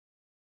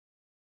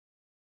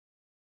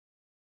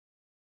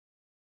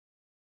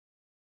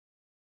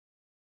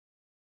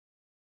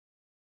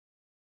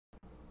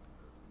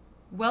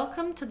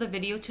Welcome to the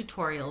video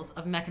tutorials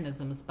of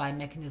mechanisms by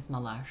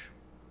Mécanismolage.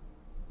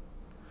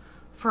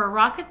 For a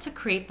rocket to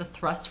create the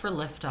thrust for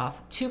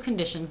liftoff, two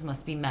conditions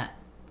must be met.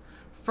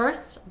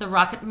 First, the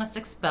rocket must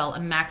expel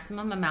a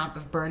maximum amount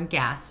of burned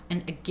gas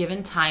in a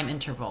given time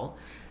interval,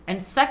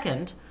 and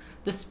second,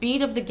 the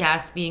speed of the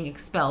gas being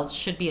expelled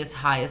should be as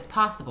high as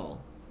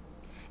possible.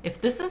 If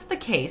this is the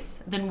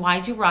case, then why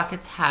do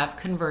rockets have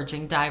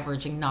converging,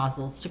 diverging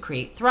nozzles to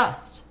create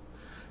thrust?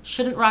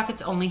 Shouldn't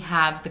rockets only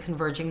have the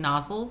converging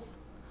nozzles?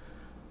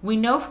 We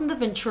know from the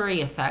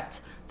Venturi effect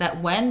that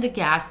when the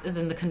gas is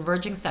in the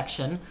converging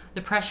section,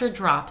 the pressure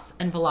drops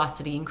and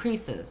velocity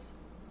increases,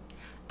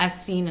 as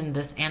seen in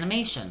this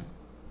animation.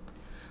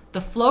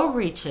 The flow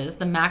reaches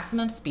the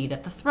maximum speed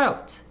at the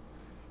throat.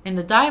 In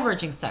the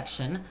diverging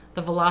section,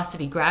 the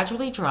velocity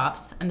gradually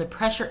drops and the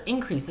pressure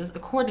increases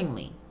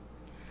accordingly.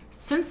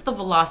 Since the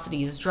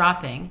velocity is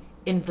dropping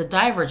in the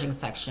diverging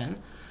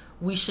section,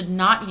 we should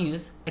not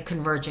use a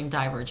converging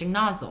diverging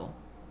nozzle.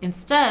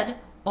 Instead,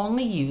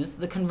 only use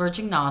the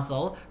converging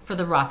nozzle for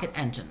the rocket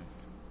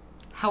engines.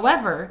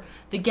 However,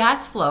 the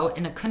gas flow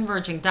in a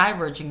converging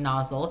diverging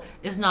nozzle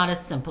is not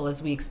as simple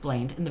as we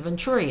explained in the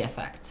Venturi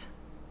effect.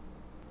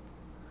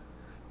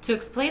 To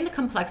explain the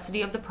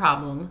complexity of the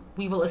problem,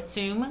 we will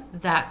assume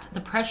that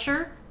the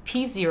pressure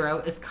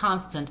P0 is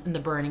constant in the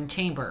burning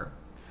chamber.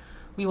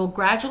 We will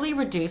gradually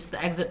reduce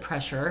the exit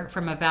pressure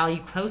from a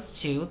value close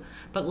to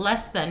but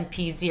less than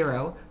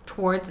P0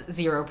 towards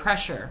zero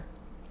pressure.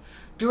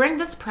 During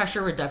this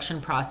pressure reduction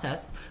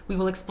process, we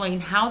will explain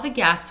how the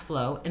gas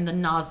flow in the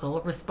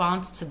nozzle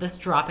responds to this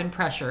drop in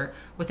pressure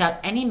without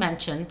any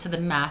mention to the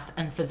math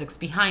and physics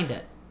behind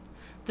it.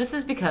 This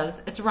is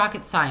because it's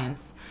rocket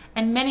science,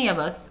 and many of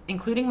us,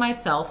 including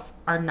myself,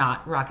 are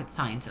not rocket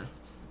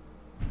scientists.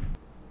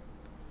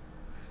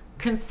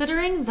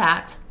 Considering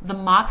that the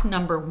Mach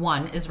number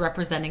 1 is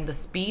representing the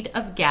speed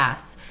of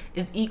gas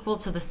is equal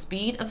to the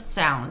speed of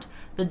sound,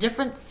 the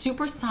different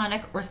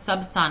supersonic or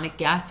subsonic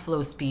gas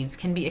flow speeds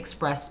can be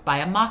expressed by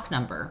a Mach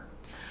number.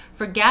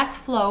 For gas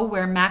flow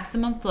where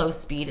maximum flow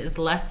speed is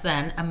less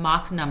than a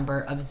Mach number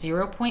of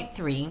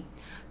 0.3,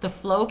 the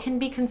flow can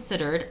be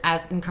considered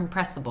as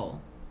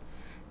incompressible.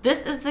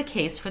 This is the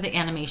case for the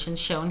animation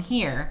shown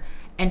here,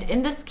 and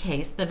in this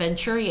case the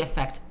Venturi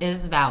effect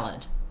is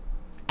valid.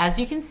 As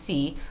you can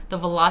see, the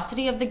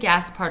velocity of the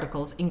gas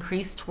particles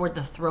increase toward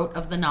the throat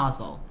of the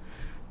nozzle.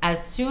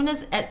 As soon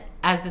as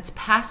it's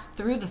passed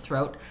through the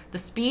throat, the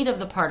speed of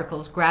the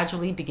particles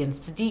gradually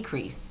begins to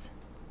decrease.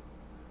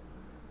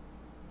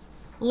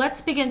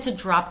 Let's begin to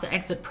drop the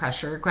exit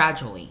pressure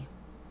gradually.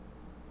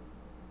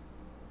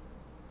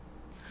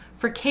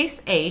 For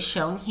case A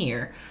shown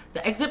here,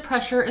 the exit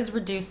pressure is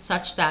reduced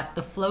such that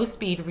the flow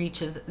speed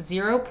reaches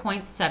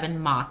 0.7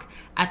 Mach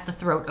at the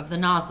throat of the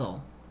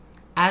nozzle.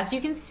 As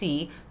you can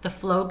see, the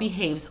flow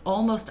behaves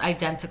almost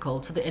identical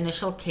to the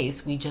initial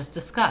case we just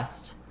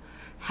discussed.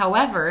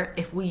 However,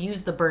 if we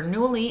use the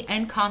Bernoulli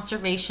and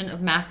conservation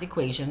of mass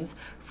equations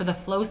for the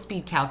flow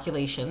speed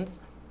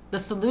calculations, the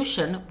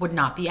solution would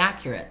not be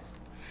accurate.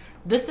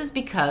 This is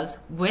because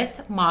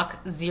with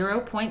Mach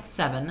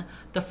 0.7,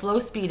 the flow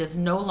speed is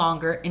no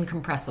longer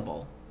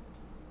incompressible.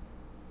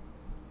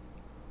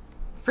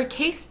 For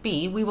case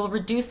B, we will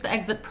reduce the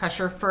exit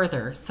pressure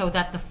further so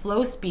that the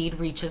flow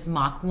speed reaches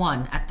Mach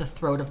 1 at the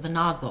throat of the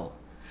nozzle.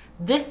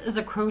 This is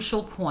a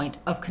crucial point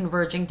of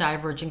converging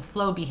diverging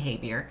flow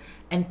behavior,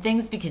 and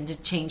things begin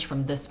to change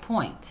from this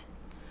point.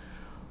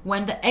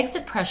 When the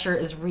exit pressure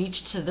is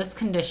reached to this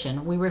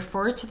condition, we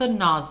refer to the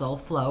nozzle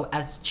flow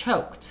as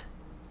choked.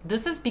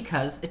 This is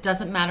because it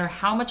doesn't matter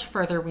how much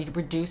further we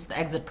reduce the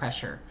exit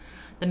pressure.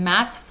 The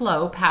mass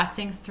flow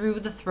passing through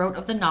the throat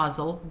of the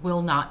nozzle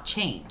will not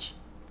change.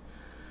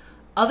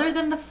 Other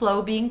than the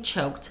flow being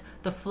choked,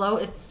 the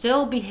flow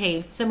still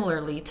behaves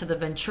similarly to the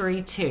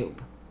Venturi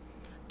tube.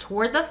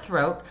 Toward the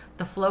throat,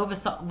 the flow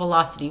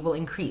velocity will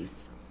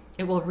increase.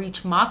 It will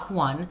reach Mach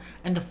 1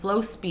 and the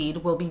flow speed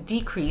will be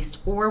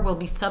decreased or will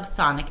be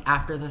subsonic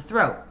after the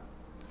throat.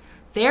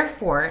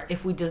 Therefore,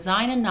 if we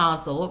design a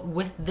nozzle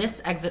with this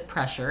exit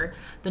pressure,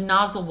 the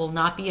nozzle will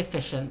not be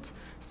efficient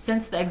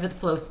since the exit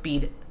flow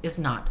speed is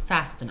not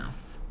fast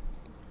enough.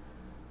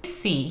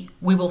 C,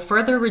 we will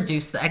further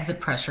reduce the exit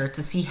pressure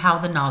to see how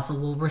the nozzle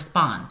will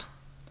respond.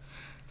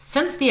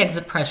 Since the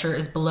exit pressure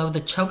is below the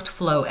choked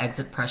flow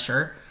exit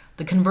pressure,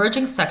 the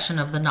converging section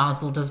of the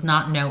nozzle does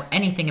not know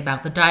anything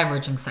about the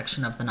diverging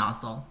section of the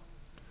nozzle.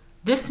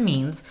 This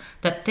means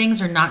that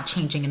things are not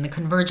changing in the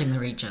converging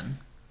region.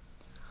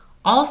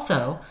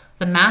 Also,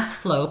 the mass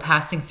flow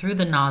passing through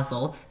the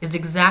nozzle is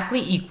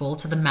exactly equal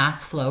to the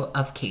mass flow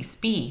of case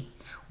B,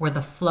 where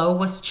the flow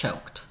was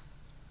choked.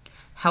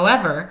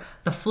 However,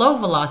 the flow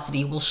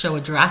velocity will show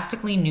a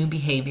drastically new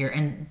behavior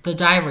in the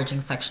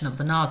diverging section of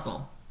the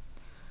nozzle.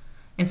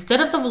 Instead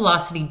of the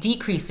velocity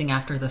decreasing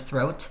after the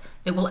throat,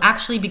 it will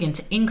actually begin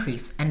to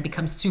increase and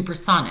become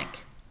supersonic.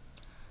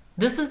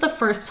 This is the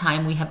first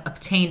time we have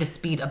obtained a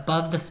speed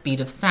above the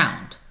speed of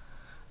sound.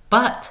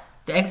 But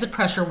the exit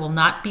pressure will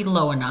not be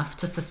low enough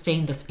to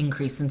sustain this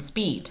increase in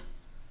speed.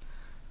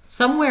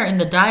 Somewhere in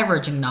the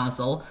diverging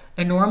nozzle,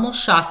 a normal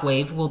shock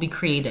wave will be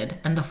created,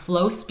 and the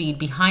flow speed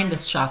behind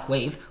this shock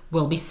wave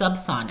will be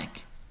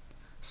subsonic.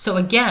 So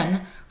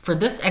again, for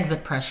this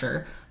exit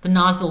pressure, the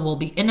nozzle will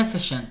be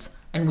inefficient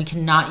and we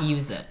cannot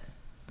use it.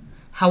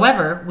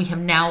 However, we have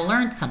now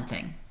learned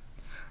something.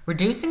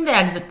 Reducing the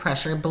exit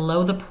pressure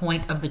below the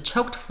point of the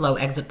choked flow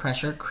exit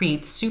pressure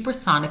creates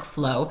supersonic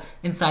flow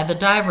inside the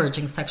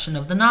diverging section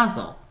of the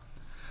nozzle.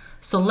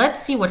 So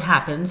let's see what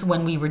happens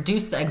when we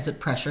reduce the exit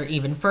pressure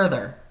even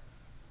further.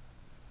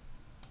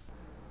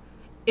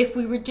 If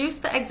we reduce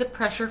the exit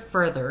pressure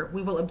further,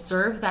 we will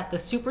observe that the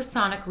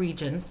supersonic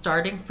region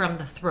starting from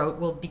the throat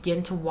will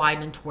begin to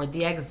widen toward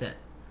the exit.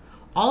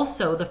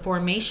 Also, the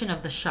formation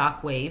of the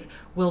shock wave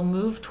will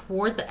move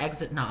toward the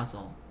exit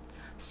nozzle.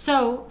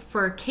 So,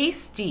 for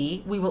case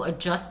D, we will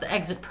adjust the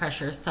exit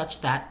pressure such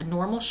that a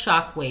normal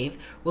shock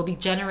wave will be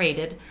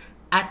generated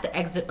at the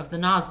exit of the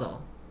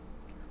nozzle.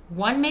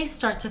 One may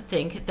start to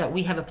think that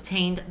we have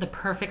obtained the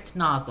perfect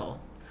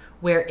nozzle,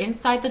 where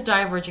inside the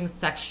diverging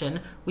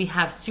section we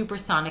have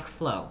supersonic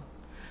flow.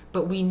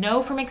 But we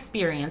know from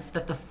experience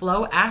that the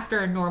flow after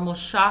a normal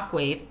shock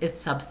wave is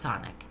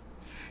subsonic.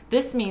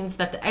 This means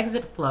that the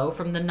exit flow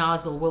from the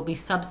nozzle will be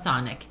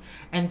subsonic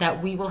and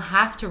that we will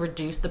have to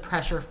reduce the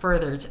pressure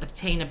further to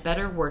obtain a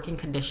better working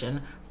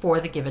condition for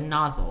the given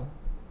nozzle.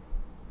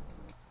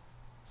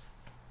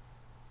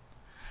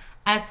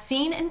 As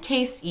seen in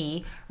case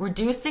E,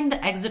 reducing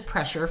the exit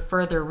pressure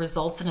further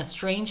results in a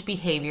strange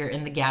behavior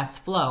in the gas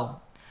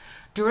flow.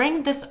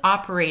 During this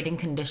operating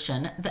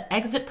condition, the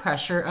exit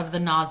pressure of the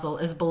nozzle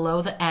is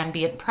below the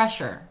ambient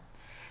pressure.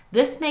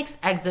 This makes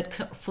exit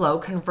flow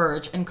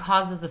converge and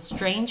causes a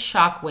strange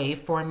shock wave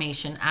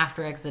formation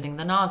after exiting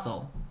the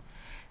nozzle.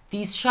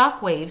 These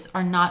shock waves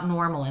are not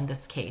normal in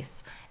this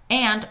case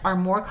and are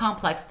more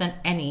complex than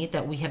any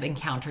that we have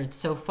encountered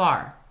so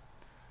far.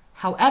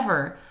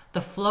 However,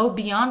 the flow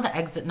beyond the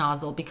exit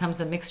nozzle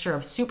becomes a mixture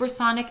of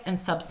supersonic and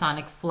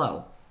subsonic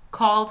flow,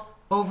 called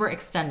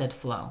overextended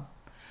flow.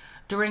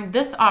 During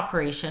this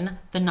operation,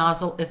 the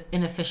nozzle is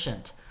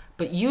inefficient,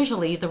 but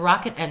usually the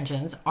rocket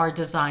engines are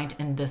designed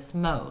in this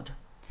mode.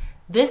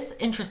 This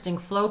interesting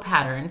flow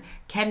pattern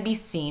can be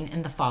seen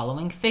in the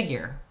following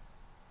figure.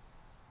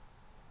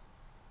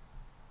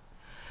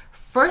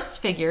 First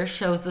figure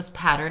shows this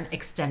pattern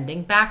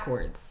extending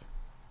backwards.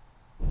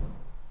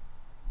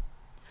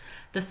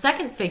 The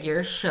second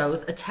figure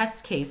shows a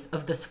test case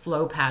of this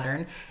flow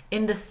pattern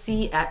in the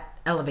sea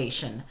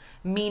elevation,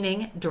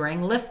 meaning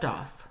during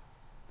liftoff.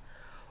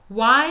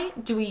 Why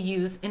do we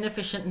use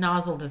inefficient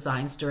nozzle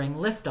designs during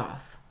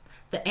liftoff?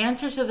 The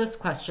answer to this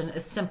question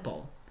is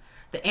simple.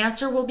 The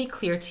answer will be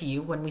clear to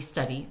you when we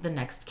study the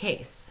next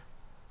case.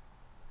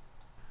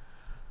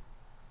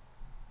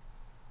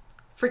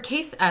 For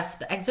case F,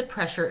 the exit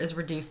pressure is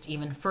reduced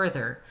even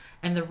further,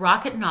 and the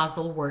rocket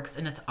nozzle works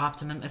in its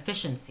optimum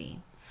efficiency.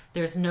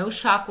 There's no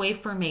shock wave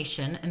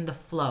formation in the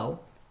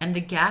flow, and the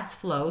gas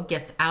flow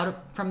gets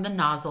out from the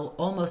nozzle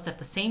almost at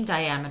the same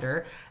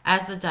diameter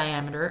as the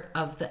diameter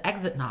of the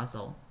exit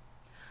nozzle.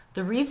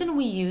 The reason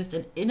we used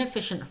an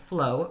inefficient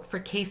flow for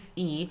case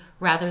E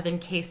rather than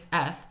case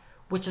F,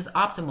 which is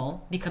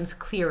optimal, becomes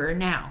clearer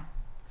now.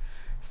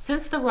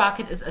 Since the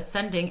rocket is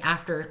ascending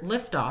after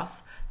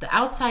liftoff, the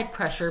outside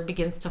pressure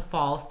begins to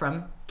fall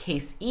from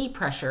case E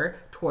pressure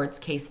towards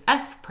case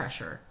F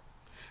pressure.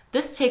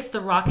 This takes the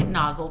rocket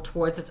nozzle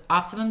towards its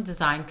optimum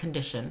design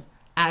condition,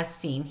 as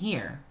seen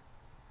here.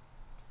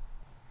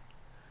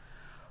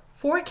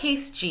 For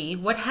case G,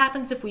 what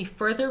happens if we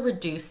further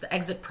reduce the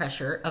exit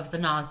pressure of the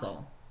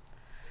nozzle?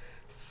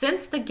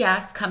 Since the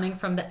gas coming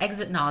from the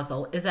exit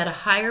nozzle is at a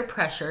higher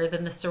pressure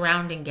than the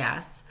surrounding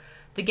gas,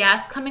 the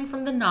gas coming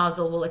from the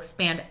nozzle will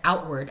expand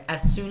outward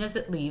as soon as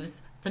it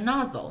leaves the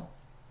nozzle.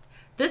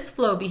 This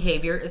flow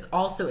behavior is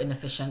also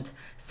inefficient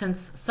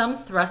since some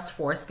thrust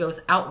force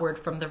goes outward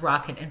from the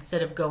rocket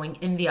instead of going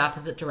in the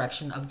opposite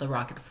direction of the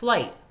rocket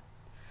flight.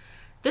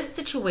 This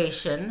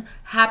situation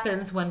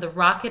happens when the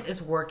rocket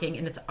is working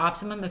in its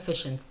optimum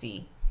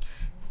efficiency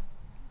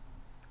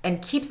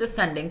and keeps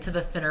ascending to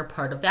the thinner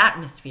part of the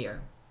atmosphere.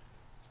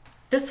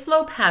 This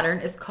flow pattern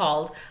is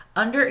called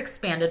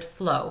underexpanded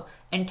flow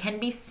and can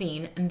be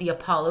seen in the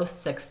Apollo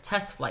 6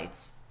 test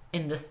flights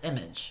in this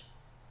image.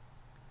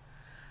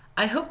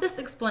 I hope this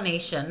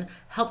explanation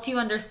helped you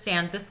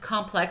understand this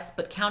complex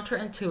but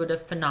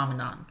counterintuitive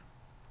phenomenon.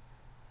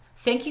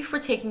 Thank you for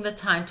taking the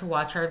time to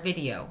watch our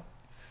video.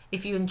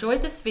 If you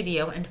enjoyed this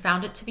video and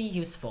found it to be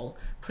useful,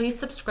 please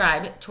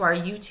subscribe to our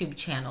YouTube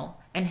channel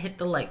and hit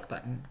the like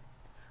button.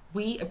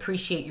 We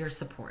appreciate your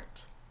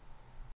support.